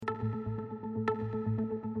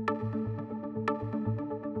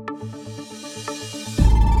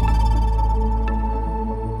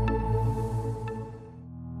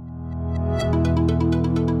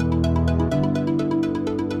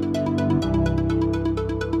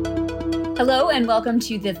Hello and welcome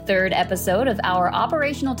to the third episode of our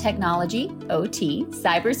Operational Technology, OT,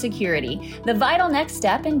 Cybersecurity, the vital next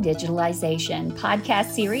step in digitalization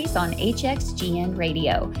podcast series on HXGN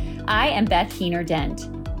Radio. I am Beth Keener-Dent.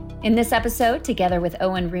 In this episode, together with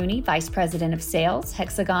Owen Rooney, Vice President of Sales,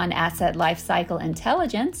 Hexagon Asset Lifecycle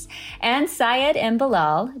Intelligence, and Syed M.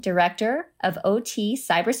 Bilal, Director of OT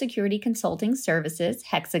Cybersecurity Consulting Services,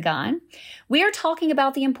 Hexagon, we are talking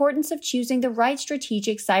about the importance of choosing the right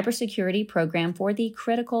strategic cybersecurity program for the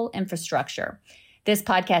critical infrastructure. This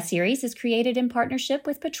podcast series is created in partnership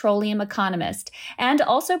with Petroleum Economist and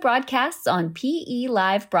also broadcasts on PE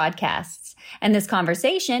Live Broadcasts. And this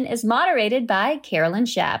conversation is moderated by Carolyn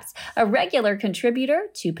Schaps, a regular contributor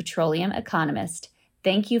to Petroleum Economist.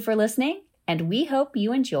 Thank you for listening, and we hope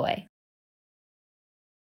you enjoy.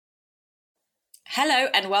 Hello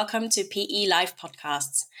and welcome to PE Live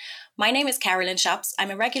Podcasts. My name is Carolyn Schaps.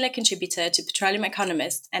 I'm a regular contributor to Petroleum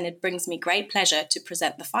Economist, and it brings me great pleasure to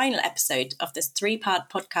present the final episode of this three-part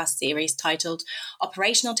podcast series titled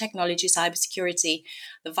Operational Technology Cybersecurity,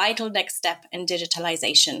 the Vital Next Step in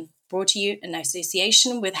Digitalization, brought to you in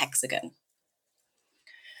association with Hexagon.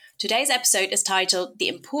 Today's episode is titled The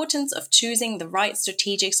Importance of Choosing the Right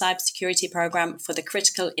Strategic Cybersecurity Program for the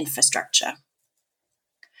Critical Infrastructure.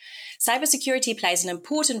 Cybersecurity plays an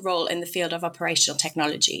important role in the field of operational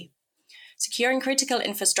technology. Securing critical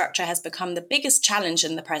infrastructure has become the biggest challenge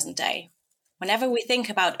in the present day. Whenever we think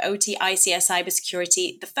about OT ICS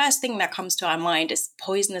cybersecurity, the first thing that comes to our mind is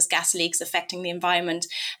poisonous gas leaks affecting the environment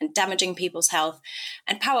and damaging people's health,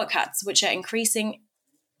 and power cuts, which are increasing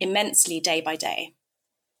immensely day by day.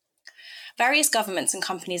 Various governments and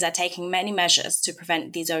companies are taking many measures to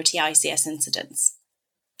prevent these OT ICS incidents.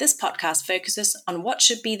 This podcast focuses on what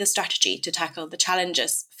should be the strategy to tackle the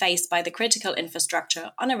challenges faced by the critical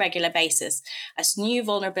infrastructure on a regular basis as new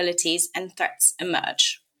vulnerabilities and threats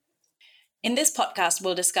emerge. In this podcast,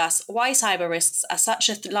 we'll discuss why cyber risks are such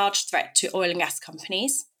a large threat to oil and gas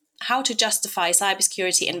companies, how to justify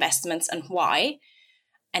cybersecurity investments and why,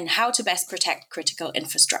 and how to best protect critical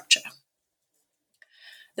infrastructure.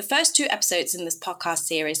 The first two episodes in this podcast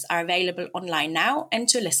series are available online now and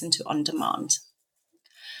to listen to on demand.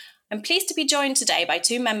 I'm pleased to be joined today by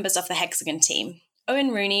two members of the Hexagon team,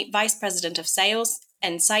 Owen Rooney, Vice President of Sales,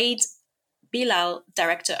 and Syed Bilal,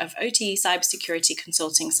 Director of OT Cybersecurity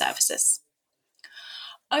Consulting Services.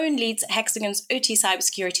 Owen leads Hexagon's OT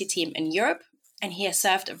cybersecurity team in Europe, and he has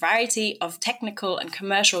served a variety of technical and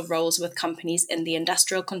commercial roles with companies in the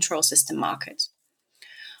industrial control system market.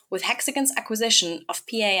 With Hexagon's acquisition of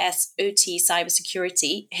PAS OT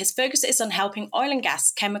Cybersecurity, his focus is on helping oil and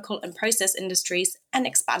gas, chemical and process industries and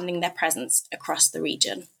expanding their presence across the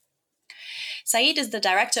region. Syed is the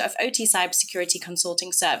Director of OT Cybersecurity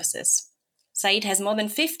Consulting Services. Syed has more than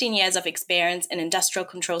 15 years of experience in industrial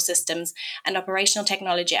control systems and operational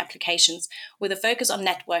technology applications with a focus on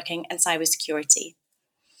networking and cybersecurity.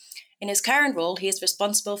 In his current role, he is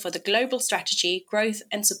responsible for the global strategy, growth,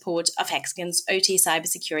 and support of Hexagon's OT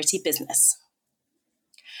cybersecurity business.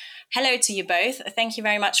 Hello to you both. Thank you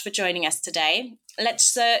very much for joining us today.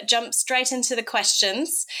 Let's jump straight into the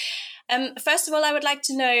questions. First of all, I would like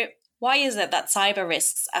to know, why is it that cyber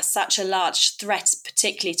risks are such a large threat,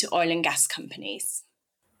 particularly to oil and gas companies?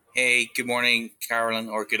 Hey, good morning, Carolyn,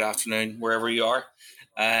 or good afternoon, wherever you are.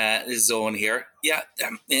 This is Owen here. Yeah,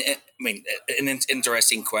 an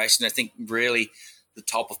interesting question. I think really the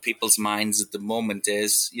top of people's minds at the moment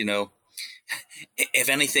is, if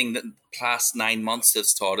anything that the past 9 months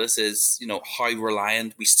has taught us is, how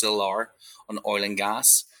reliant we still are on oil and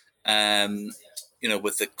gas.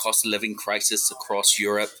 With the cost of living crisis across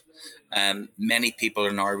Europe, many people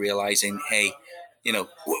are now realizing, hey,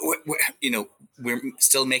 we're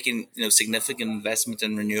still making significant investment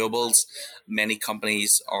in renewables. Many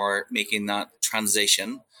companies are making that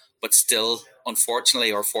transition, but still,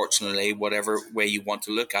 unfortunately or fortunately, whatever way you want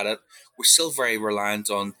to look at it, we're still very reliant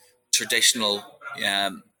on traditional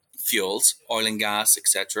fuels, oil and gas,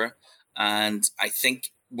 etc. And I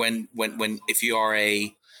think when if you are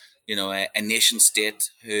a nation state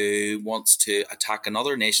who wants to attack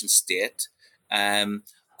another nation state,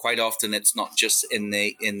 quite often it's not just in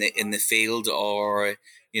the field or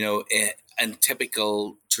in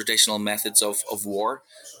typical traditional methods of war.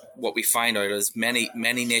 What we find out is many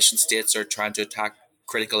nation states are trying to attack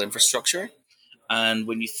critical infrastructure, and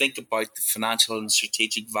when you think about the financial and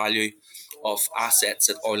strategic value of assets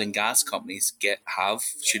that oil and gas companies have,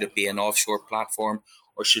 should it be an offshore platform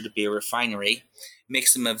or should it be a refinery,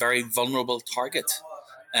 makes them a very vulnerable target.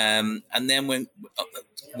 And then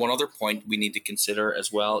one other point we need to consider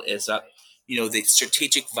as well is that, the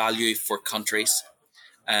strategic value for countries,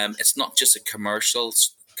 it's not just a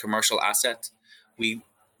commercial asset. We,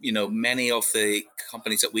 many of the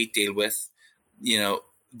companies that we deal with,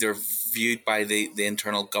 they're viewed by the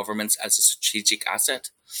internal governments as a strategic asset.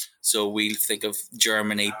 So we think of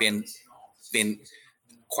Germany being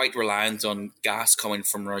quite reliant on gas coming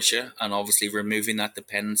from Russia, and obviously removing that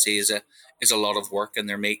dependency is a lot of work, and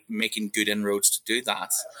they're making good inroads to do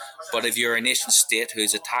that. But if you're a nation state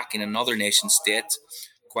who's attacking another nation state,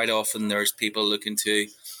 quite often there's people looking to,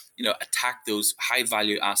 attack those high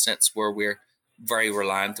value assets where we're very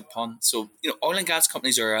reliant upon. So, oil and gas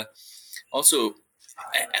companies are also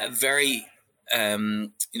a very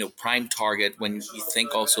prime target when you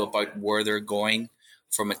think also about where they're going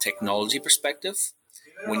from a technology perspective.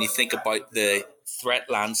 When you think about the threat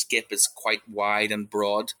landscape, is quite wide and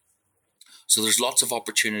broad. So there's lots of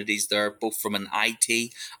opportunities there, both from an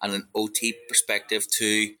IT and an OT perspective,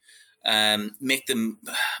 to make them,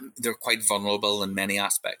 they're quite vulnerable in many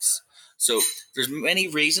aspects. So there's many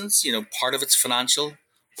reasons, part of it's financial,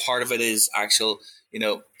 part of it is actual,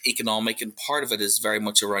 economic, and part of it is very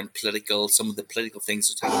much around political, some of the political things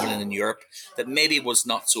that's happening in Europe that maybe was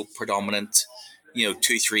not so predominant,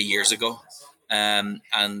 2-3 years ago. And,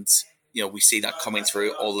 we see that coming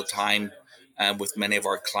through all the time, with many of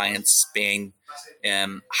our clients being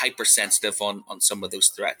hypersensitive on some of those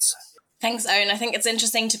threats. Thanks, Owen. I think it's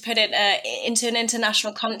interesting to put it into an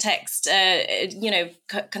international context,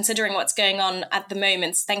 considering what's going on at the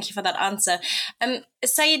moment. So thank you for that answer.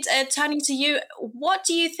 Saeed, turning to you, what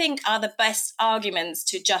do you think are the best arguments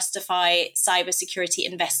to justify cybersecurity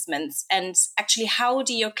investments? And actually, how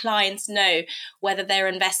do your clients know whether their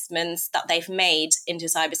investments that they've made into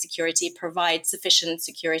cybersecurity provide sufficient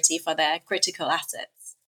security for their critical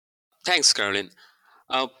assets? Thanks, Caroline.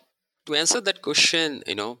 To answer that question,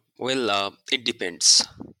 it depends.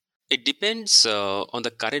 It depends on the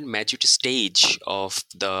current maturity stage of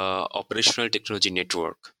the operational technology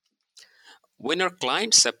network. When our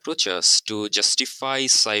clients approach us to justify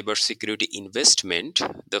cybersecurity investment,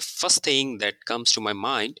 the first thing that comes to my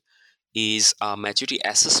mind is a maturity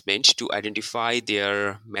assessment to identify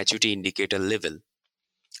their maturity indicator level.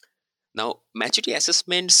 Now, maturity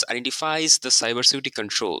assessments identifies the cybersecurity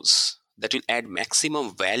controls that will add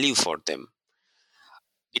maximum value for them.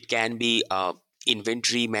 It can be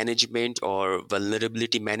inventory management or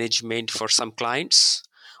vulnerability management for some clients,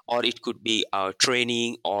 or it could be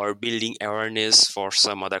training or building awareness for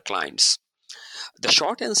some other clients. The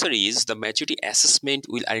short answer is the maturity assessment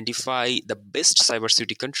will identify the best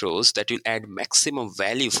cybersecurity controls that will add maximum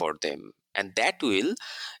value for them, and that will,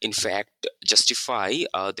 in fact, justify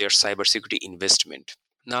their cybersecurity investment.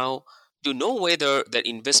 Now, to know whether the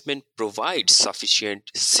investment provides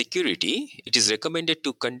sufficient security, it is recommended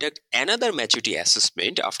to conduct another maturity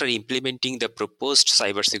assessment after implementing the proposed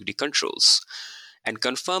cybersecurity controls and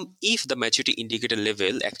confirm if the maturity indicator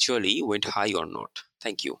level actually went high or not.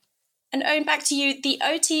 Thank you. And Owen, back to you. The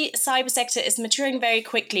OT cyber sector is maturing very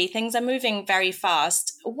quickly. Things are moving very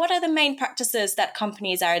fast. What are the main practices that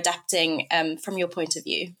companies are adapting from your point of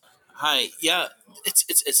view? Hi, yeah,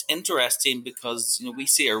 it's interesting because we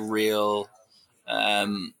see a real,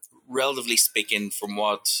 relatively speaking, from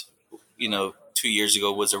what 2 years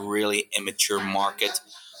ago was a really immature market.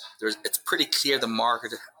 It's pretty clear the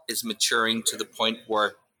market is maturing to the point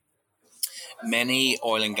where many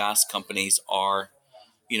oil and gas companies are,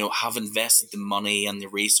 have invested the money and the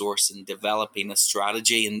resource in developing a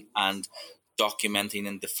strategy and documenting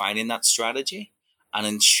and defining that strategy and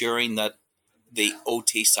ensuring that the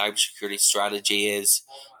OT cybersecurity strategy is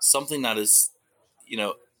something that is,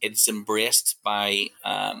 it's embraced by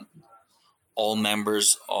all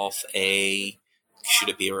members of should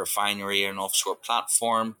it be a refinery or an offshore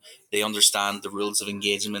platform. They understand the rules of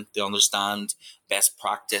engagement. They understand best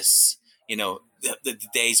practice. The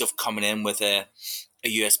days of coming in with a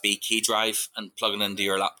USB key drive and plugging into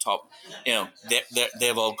your laptop,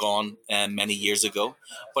 they've all gone many years ago.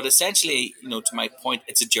 But essentially, to my point,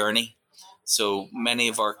 it's a journey. So many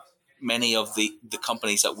of the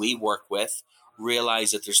companies that we work with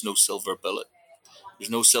realize that there's no silver bullet. There's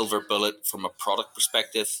no silver bullet from a product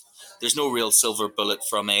perspective. There's no real silver bullet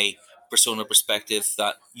from a persona perspective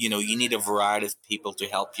that, you need a variety of people to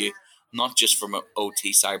help you, not just from an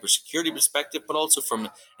OT cybersecurity perspective, but also from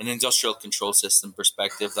an industrial control system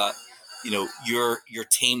perspective that, your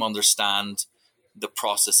team understand the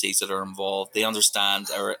processes that are involved. They understand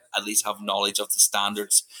or at least have knowledge of the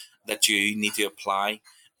standards that you need to apply.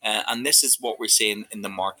 And this is what we're seeing in the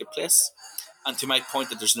marketplace. And to my point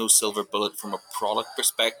that there's no silver bullet from a product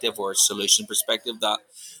perspective or a solution perspective, that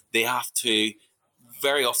they have to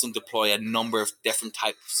very often deploy a number of different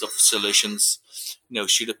types of solutions.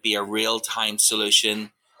 Should it be a real-time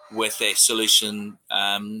solution? with a solution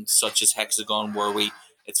such as Hexagon, where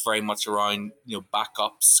it's very much around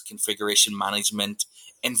backups, configuration management,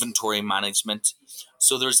 inventory management.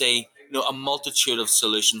 So there's a multitude of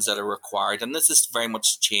solutions that are required, and this is very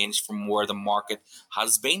much changed from where the market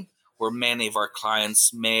has been, where many of our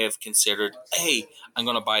clients may have considered, hey, I'm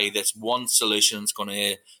going to buy this one solution, it's going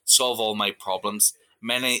to solve all my problems.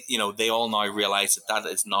 Many, they all now realize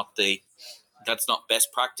that's not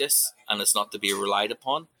best practice, and it's not to be relied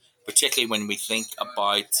upon, particularly when we think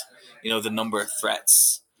about the number of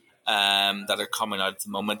threats that are coming out at the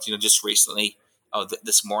moment. Just recently,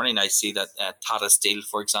 this morning, I see that Tata Steel,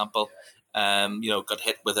 for example, got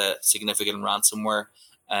hit with a significant ransomware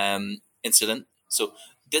incident. So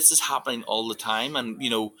this is happening all the time, and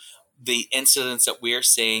the incidents that we're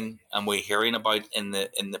seeing and we're hearing about in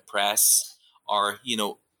the press are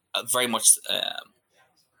very much a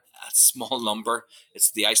small number.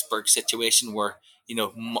 It's the iceberg situation where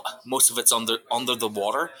most of it's under the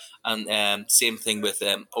water, and same thing with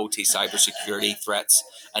OT cybersecurity threats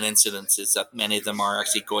and incidents, is that many of them are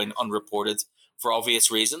actually going unreported for obvious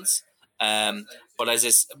reasons. But as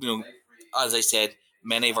I said,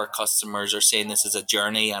 many of our customers are saying this is a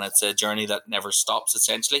journey, and it's a journey that never stops,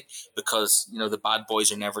 essentially, because the bad boys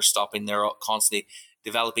are never stopping. They're constantly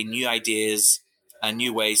developing new ideas and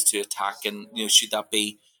new ways to attack. And should that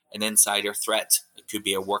be an insider threat, it could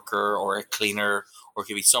be a worker or a cleaner, or it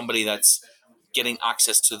could be somebody that's getting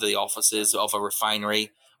access to the offices of a refinery,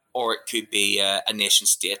 or it could be a nation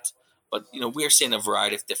state. But we're seeing a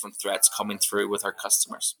variety of different threats coming through with our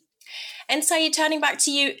customers. And so, turning back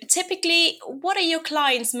to you, typically, what are your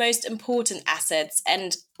clients' most important assets,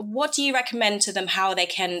 and what do you recommend to them how they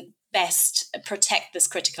can best protect this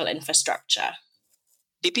critical infrastructure?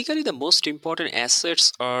 Typically, the most important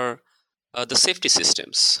assets are the safety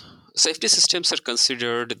systems. Safety systems are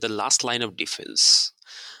considered the last line of defense.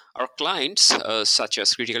 Our clients, such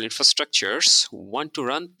as critical infrastructures, want to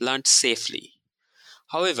run plants safely.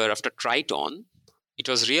 However, after Triton, it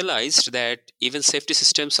was realized that even safety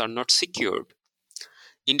systems are not secured.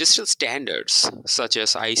 Industrial standards such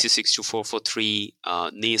as IEC 62443,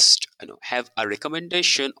 NIST, have a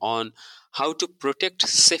recommendation on how to protect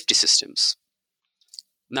safety systems.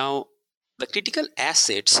 Now, the critical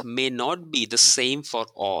assets may not be the same for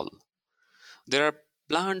all. There are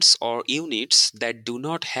plants or units that do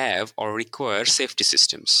not have or require safety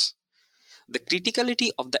systems. The criticality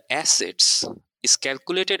of the assets is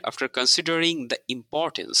calculated after considering the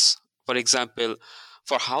importance. For example,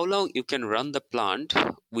 for how long you can run the plant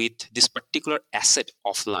with this particular asset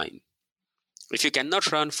offline. If you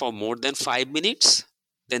cannot run for more than 5 minutes,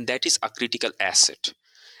 then that is a critical asset.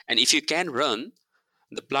 And if you can run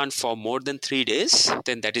the plant for more than 3 days,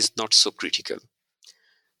 then that is not so critical.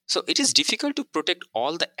 So it is difficult to protect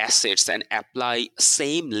all the assets and apply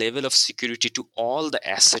same level of security to all the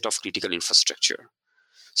asset of critical infrastructure.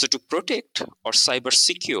 So to protect or cyber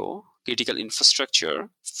secure critical infrastructure,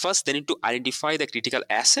 first they need to identify the critical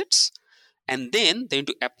assets, and then they need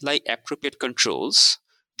to apply appropriate controls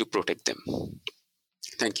to protect them.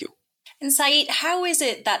 Thank you. And Saeed, how is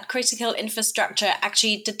it that critical infrastructure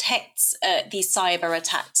actually detects these cyber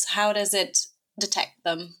attacks? How does it detect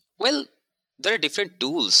them? Well, there are different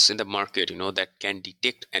tools in the market, that can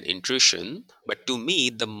detect an intrusion. But to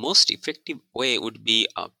me, the most effective way would be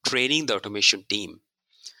training the automation team.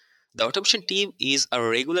 The automation team is a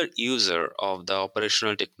regular user of the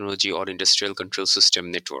operational technology or industrial control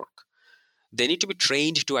system network. They need to be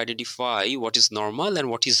trained to identify what is normal and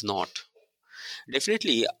what is not.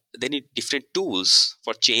 Definitely, they need different tools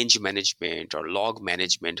for change management or log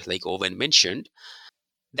management, like Owen mentioned,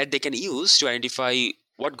 that they can use to identify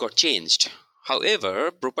what got changed.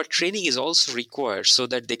 However, proper training is also required so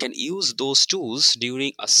that they can use those tools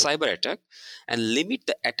during a cyber attack and limit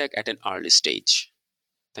the attack at an early stage.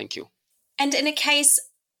 Thank you. And in a case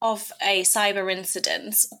of a cyber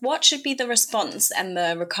incident, what should be the response and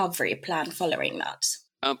the recovery plan following that?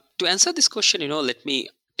 To answer this question, let me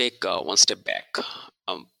take one step back.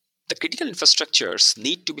 The critical infrastructures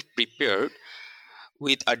need to be prepared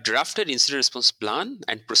with a drafted incident response plan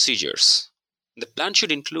and procedures. The plan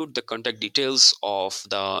should include the contact details of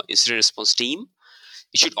the incident response team.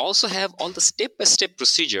 It should also have all the step-by-step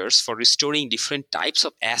procedures for restoring different types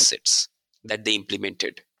of assets that they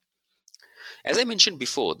implemented. As I mentioned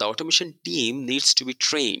before, the automation team needs to be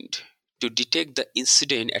trained to detect the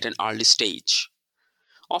incident at an early stage.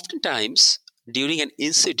 Oftentimes, during an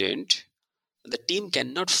incident, the team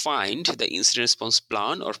cannot find the incident response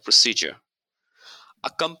plan or procedure. A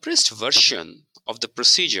compressed version of the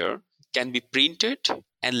procedure can be printed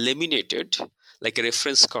and laminated like a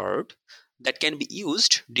reference card that can be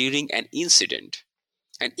used during an incident.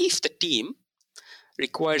 And if the team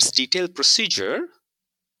requires detailed procedure,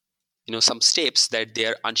 some steps that they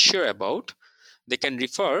are unsure about, they can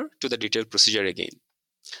refer to the detailed procedure again.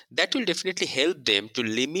 That will definitely help them to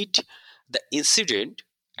limit the incident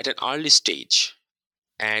at an early stage.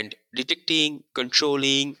 And detecting,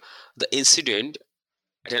 controlling the incident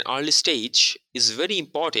at an early stage is very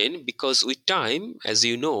important, because with time, as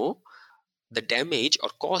you know, the damage or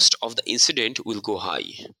cost of the incident will go high.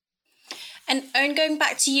 And Owen, going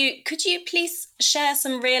back to you, could you please share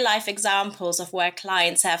some real life examples of where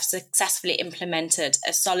clients have successfully implemented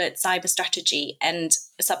a solid cyber strategy and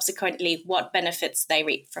subsequently what benefits they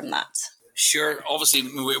reap from that? Sure. Obviously,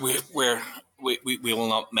 we will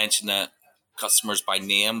not mention the customers by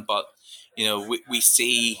name, but we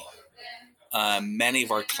see many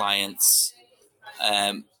of our clients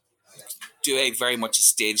do a very much a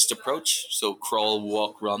staged approach. So crawl,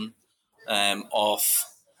 walk, run of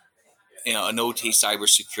an OT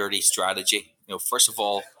cybersecurity strategy. First of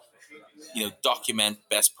all, document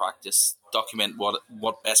best practice. Document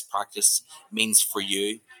what best practice means for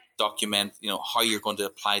you. Document how you're going to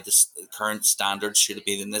apply this current standards. Should it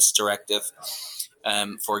be in this directive,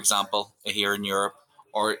 for example, here in Europe,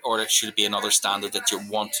 or should it be another standard that you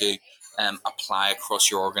want to apply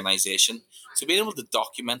across your organization? So being able to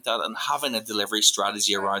document that and having a delivery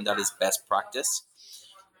strategy around that is best practice.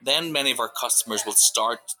 Then many of our customers will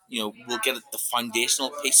start, will get the foundational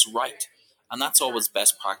piece right. And that's always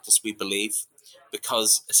best practice, we believe,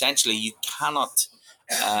 because essentially you cannot,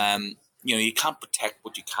 you can't protect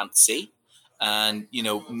what you can't see. And,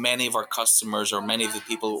 many of our customers or many of the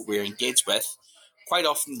people we're engaged with quite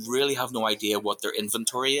often really have no idea what their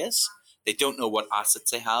inventory is. They don't know what assets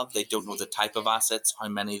they have. They don't know the type of assets, how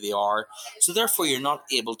many they are. So therefore, you're not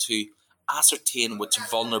able to ascertain which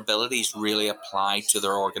vulnerabilities really apply to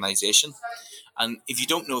their organization. And if you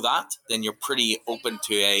don't know that, then you're pretty open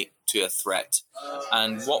to a threat.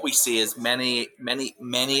 And what we see is many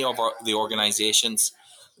of the organizations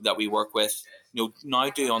that we work with, now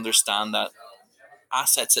do understand that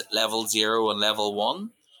assets at level 0 and level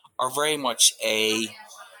 1 are very much an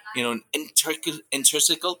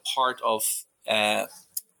integral part of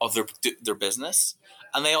their business,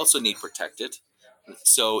 and they also need protected.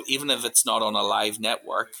 So even if it's not on a live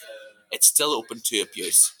network, it's still open to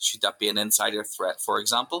abuse. Should that be an insider threat, for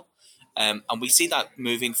example? And we see that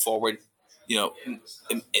moving forward,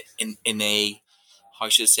 in a, how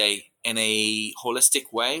should I say, in a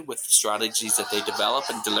holistic way with the strategies that they develop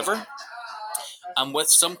and deliver. And with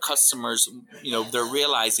some customers, they're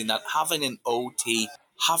realizing that having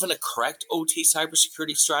a correct OT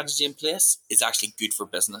cybersecurity strategy in place is actually good for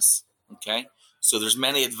business. Okay. So there's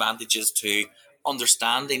many advantages to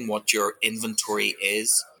understanding what your inventory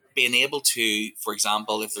is, being able to, for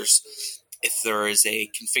example, if there is a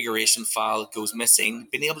configuration file that goes missing,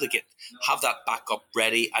 being able to have that backup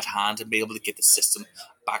ready at hand and be able to get the system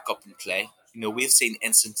back up in play. We've seen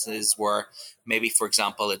instances where maybe, for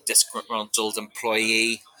example, a disgruntled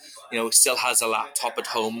employee, still has a laptop at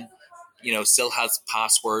home, still has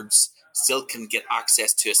passwords, still can get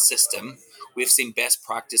access to a system. We've seen best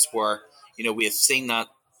practice where, we have seen that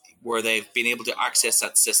where they've been able to access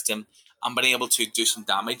that system and been able to do some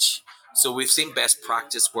damage. So we've seen best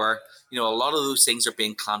practice where, a lot of those things are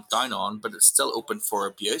being clamped down on, but it's still open for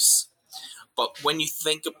abuse. But when you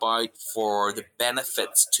think about for the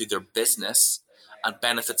benefits to their business and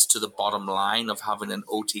benefits to the bottom line of having an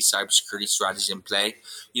OT cybersecurity strategy in play,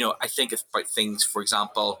 I think it's about things, for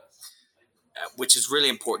example, which is really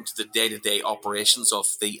important to the day-to-day operations of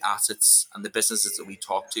the assets and the businesses that we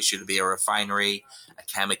talk to. Should it be a refinery, a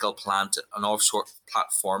chemical plant, an offshore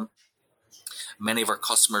platform? Many of our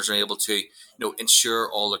customers are able to,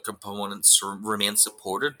 ensure all the components remain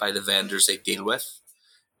supported by the vendors they deal with,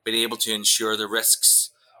 being able to ensure the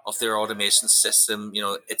risks of their automation system.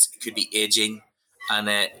 It could be aging, and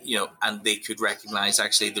and they could recognize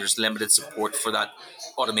actually there's limited support for that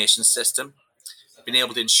automation system. Being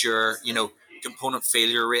able to ensure, component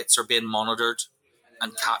failure rates are being monitored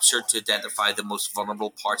and captured to identify the most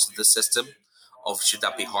vulnerable parts of the system, of should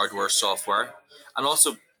that be hardware or software, and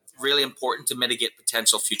also really important to mitigate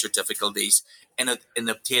potential future difficulties in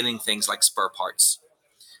obtaining things like spare parts.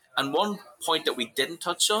 And one point that we didn't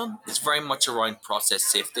touch on is very much around process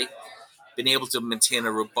safety. Being able to maintain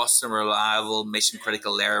a robust and reliable mission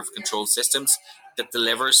critical layer of control systems that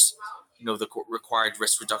delivers, the required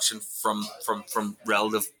risk reduction from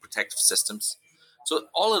relative protective systems. So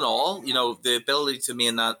all in all, the ability to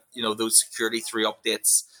maintain that, those security through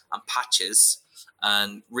updates and patches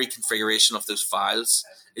and reconfiguration of those files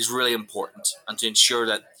is really important, and to ensure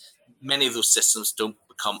that many of those systems don't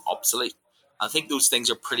become obsolete. I think those things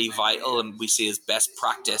are pretty vital, and we see as best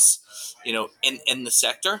practice, in the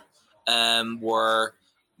sector, where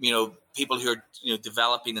people who are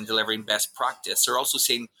developing and delivering best practice are also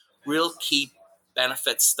seeing real key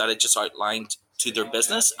benefits that I just outlined to their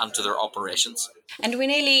business and to their operations. And we're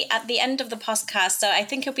nearly at the end of the podcast, so I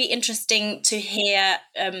think it'll be interesting to hear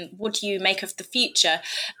what you make of the future.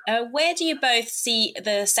 Where do you both see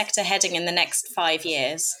the sector heading in the next 5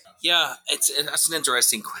 years? Yeah, that's an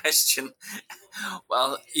interesting question.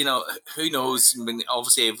 Well, who knows? I mean,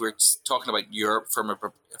 obviously, if we're talking about Europe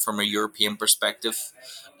from a European perspective,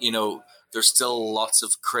 there's still lots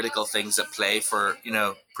of critical things at play for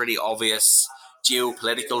pretty obvious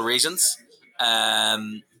geopolitical reasons,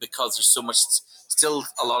 because there's so much. Still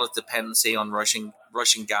a lot of dependency on Russian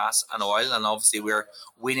gas and oil, and obviously we're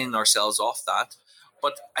weaning ourselves off that.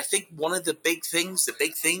 But I think one of the big things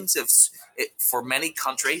for many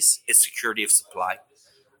countries is security of supply.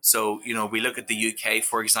 So, we look at the UK,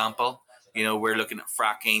 for example, we're looking at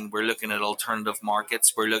fracking, we're looking at alternative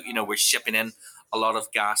markets, we're shipping in a lot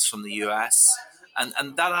of gas from the US,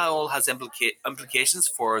 and that all has implications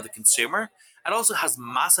for the consumer. It also has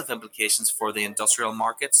massive implications for the industrial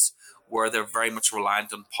markets, where they're very much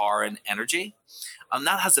reliant on power and energy. And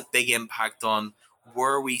that has a big impact on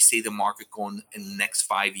where we see the market going in the next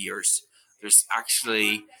 5 years. There's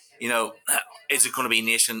actually, is it going to be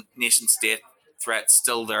nation state threats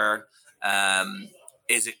still there?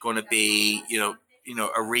 Is it going to be,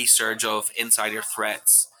 a resurge of insider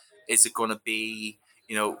threats? Is it going to be,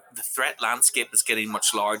 the threat landscape is getting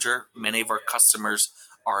much larger. Many of our customers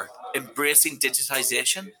are embracing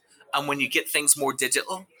digitization. And when you get things more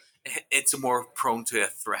digital, it's more prone to a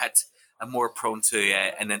threat and more prone to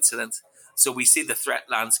an incident. So we see the threat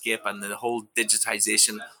landscape and the whole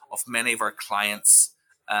digitization of many of our clients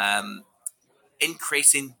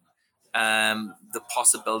increasing the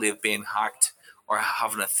possibility of being hacked or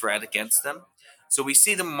having a threat against them. So we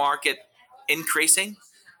see the market increasing,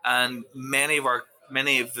 and many of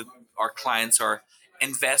our clients are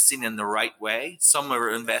investing in the right way. Some are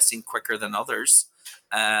investing quicker than others,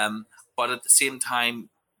 but at the same time,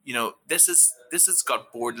 this has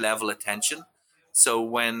got board level attention. So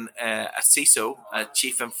when a CISO, a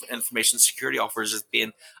Chief Information Security Officer, is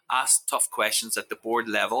being asked tough questions at the board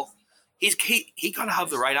level, he got to have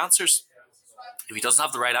the right answers. If he doesn't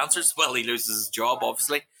have the right answers, well, he loses his job,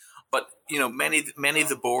 obviously. But many of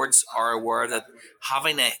the boards are aware that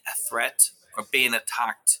having a threat or being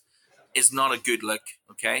attacked is not a good look.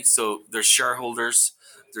 Okay, so there's shareholders,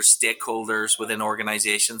 there's stakeholders within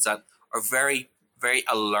organizations that are very, very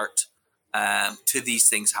alert to these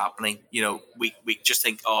things happening. We just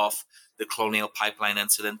think of the Colonial Pipeline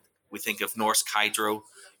incident. We think of Norsk Hydro.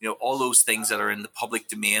 All those things that are in the public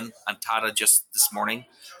domain, and Tata just this morning,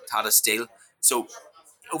 Tata Steel. So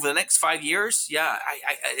over the next 5 years,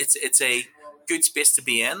 it's a good space to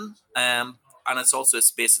be in, and it's also a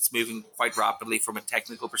space that's moving quite rapidly from a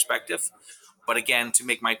technical perspective. But again, to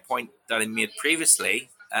make my point that I made previously,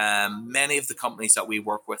 many of the companies that we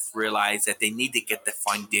work with realize that they need to get the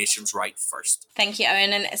foundations right first. Thank you,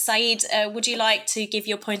 Owen. And Saeed, would you like to give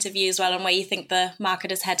your point of view as well on where you think the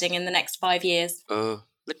market is heading in the next 5 years?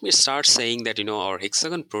 Let me start saying that, our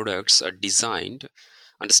Hexagon products are designed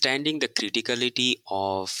understanding the criticality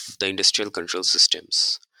of the industrial control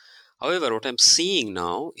systems. However, what I'm seeing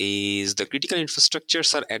now is the critical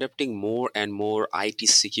infrastructures are adopting more and more IT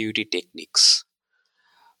security techniques.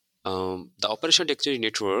 The operational technology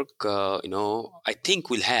network, I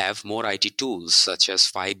think will have more IT tools such as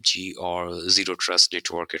 5G or Zero Trust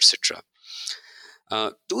network, etc.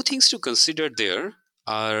 Two things to consider there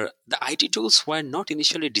are the IT tools were not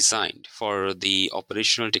initially designed for the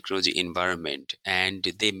operational technology environment, and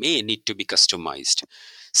they may need to be customized.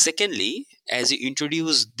 Secondly, as you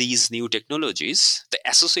introduce these new technologies, the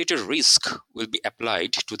associated risk will be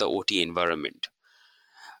applied to the OT environment.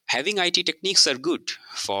 Having IT techniques are good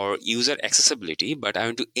for user accessibility, but I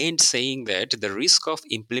want to end saying that the risk of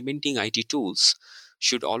implementing IT tools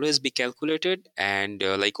should always be calculated and,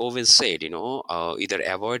 like Owen said, either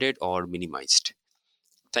avoided or minimized.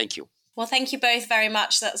 Thank you. Well, thank you both very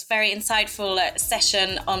much. That's a very insightful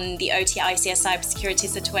session on the OT ICS cybersecurity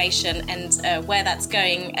situation and where that's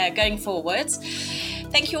going forward.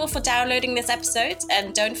 Thank you all for downloading this episode,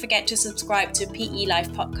 and don't forget to subscribe to PE Live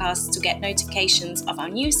Podcasts to get notifications of our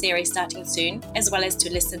new series starting soon, as well as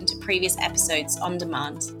to listen to previous episodes on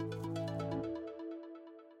demand.